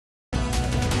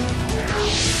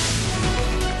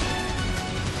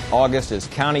August is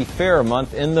County Fair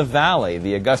month in the Valley.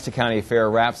 The Augusta County Fair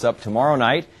wraps up tomorrow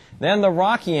night. Then the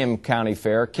Rockingham County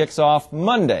Fair kicks off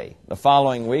Monday. The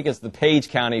following week is the Page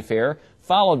County Fair,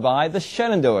 followed by the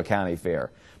Shenandoah County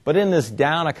Fair. But in this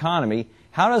down economy,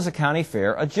 how does a county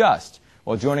fair adjust?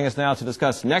 Well, joining us now to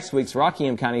discuss next week's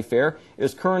Rockingham County Fair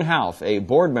is Kern Houff, a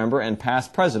board member and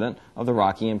past president of the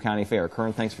Rockingham County Fair.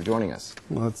 Kern, thanks for joining us.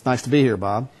 Well, it's nice to be here,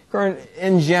 Bob. Kern,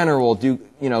 in general,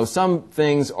 some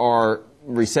things are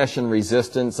recession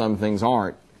resistant, some things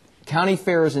aren't. County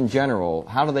fairs in general,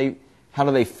 how do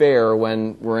they fare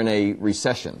when we're in a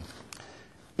recession?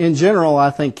 In general,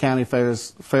 I think county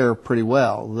fairs fare pretty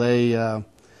well. They, I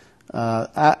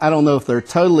don't know if they're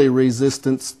totally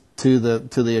resistant to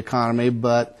the economy,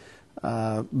 but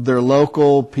they're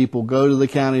local. People go to the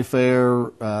county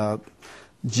fair.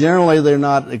 Generally, they're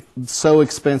not so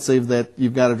expensive that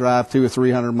you've got to drive 200 or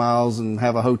 300 miles and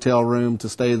have a hotel room to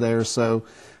stay there. So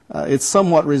it's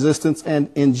somewhat resistant,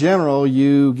 and in general,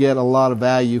 you get a lot of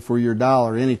value for your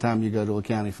dollar anytime you go to a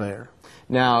county fair.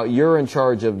 Now, you're in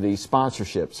charge of the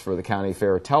sponsorships for the county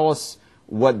fair. Tell us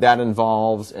what that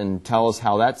involves and tell us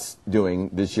how that's doing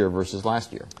this year versus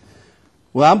last year.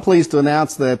 Well, I'm pleased to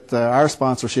announce that our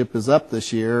sponsorship is up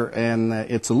this year, and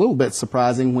it's a little bit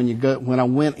surprising when I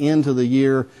went into the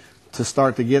year to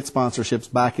start to get sponsorships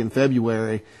back in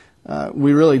February.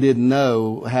 We really didn't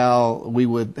know how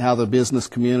the business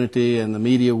community and the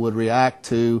media would react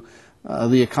to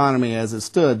the economy as it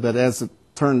stood. But as it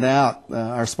turned out,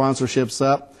 our sponsorship's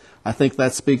up. I think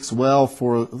that speaks well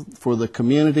for the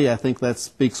community. I think that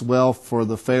speaks well for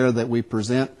the fair that we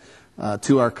present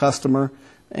to our customer.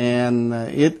 And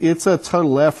it's a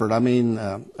total effort. I mean,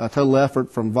 a total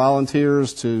effort from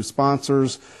volunteers to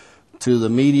sponsors to the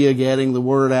media getting the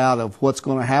word out of what's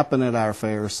going to happen at our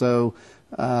fair. So,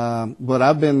 but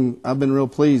I've been real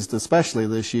pleased, especially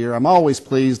this year. I'm always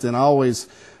pleased and always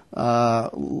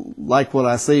like what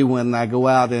I see when I go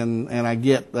out and I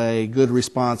get a good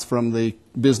response from the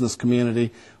business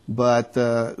community. But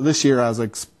this year I was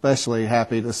especially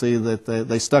happy to see that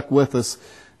they stuck with us.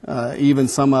 Even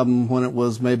some of them when it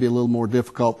was maybe a little more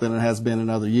difficult than it has been in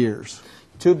other years.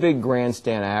 Two big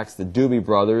grandstand acts, the Doobie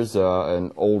Brothers,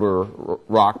 an older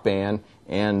rock band,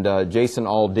 and Jason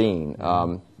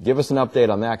Aldean. Give us an update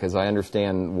on that, because I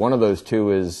understand one of those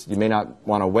two is you may not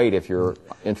want to wait if you're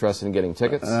interested in getting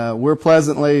tickets. We're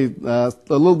pleasantly a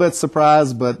little bit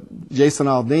surprised, but Jason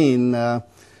Aldean,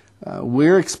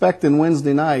 we're expecting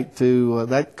Wednesday night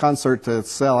that concert to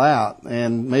sell out,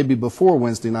 and maybe before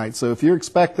Wednesday night. So if you're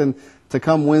expecting to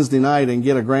come Wednesday night and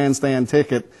get a grandstand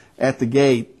ticket at the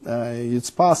gate,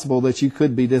 it's possible that you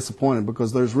could be disappointed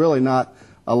because there's really not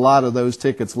a lot of those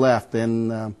tickets left.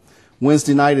 And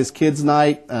Wednesday night is kids'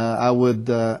 night. I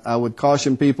would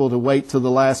caution people to wait till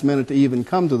the last minute to even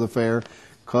come to the fair,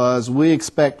 because we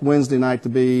expect Wednesday night to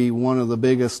be one of the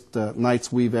biggest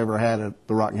nights we've ever had at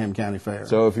the Rockingham County Fair.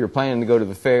 So if you're planning to go to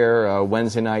the fair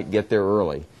Wednesday night, get there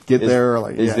early. Get there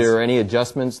early, Is yes. there any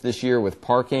adjustments this year with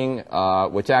parking,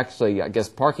 which actually, I guess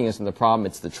parking isn't the problem,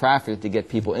 it's the traffic to get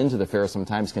people into the fair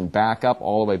sometimes can back up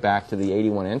all the way back to the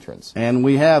 81 entrance. And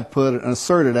we have put an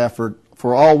asserted effort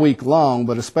for all week long,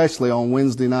 but especially on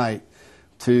Wednesday night,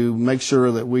 to make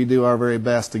sure that we do our very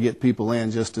best to get people in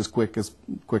just as quick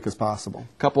as possible.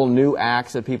 A couple new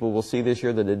acts that people will see this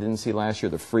year that they didn't see last year,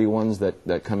 the free ones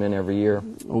that come in every year.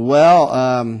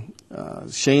 Well,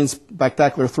 Shane's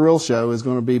Spectacular Thrill Show is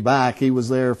going to be back. He was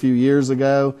there a few years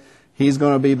ago. He's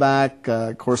going to be back.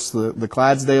 Of course, the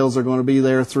Clydesdales are going to be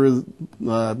there through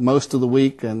most of the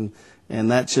week, and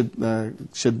that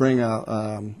should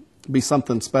bring be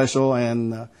something special.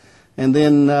 And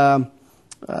then.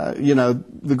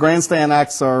 The grandstand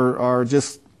acts are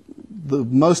just the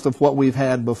most of what we've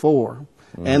had before.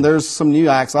 And there's some new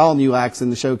acts, all new acts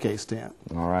in the showcase tent.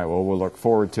 All right, well, we'll look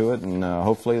forward to it, and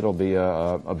hopefully it'll be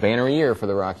a banner year for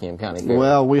the Rockingham County Fair.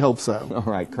 Well, we hope so.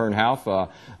 All right, Kern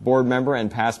Houff, board member and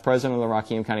past president of the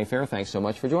Rockingham County Fair, thanks so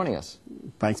much for joining us.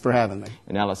 Thanks for having me.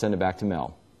 And now let's send it back to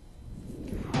Mel.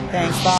 Thanks, Bob.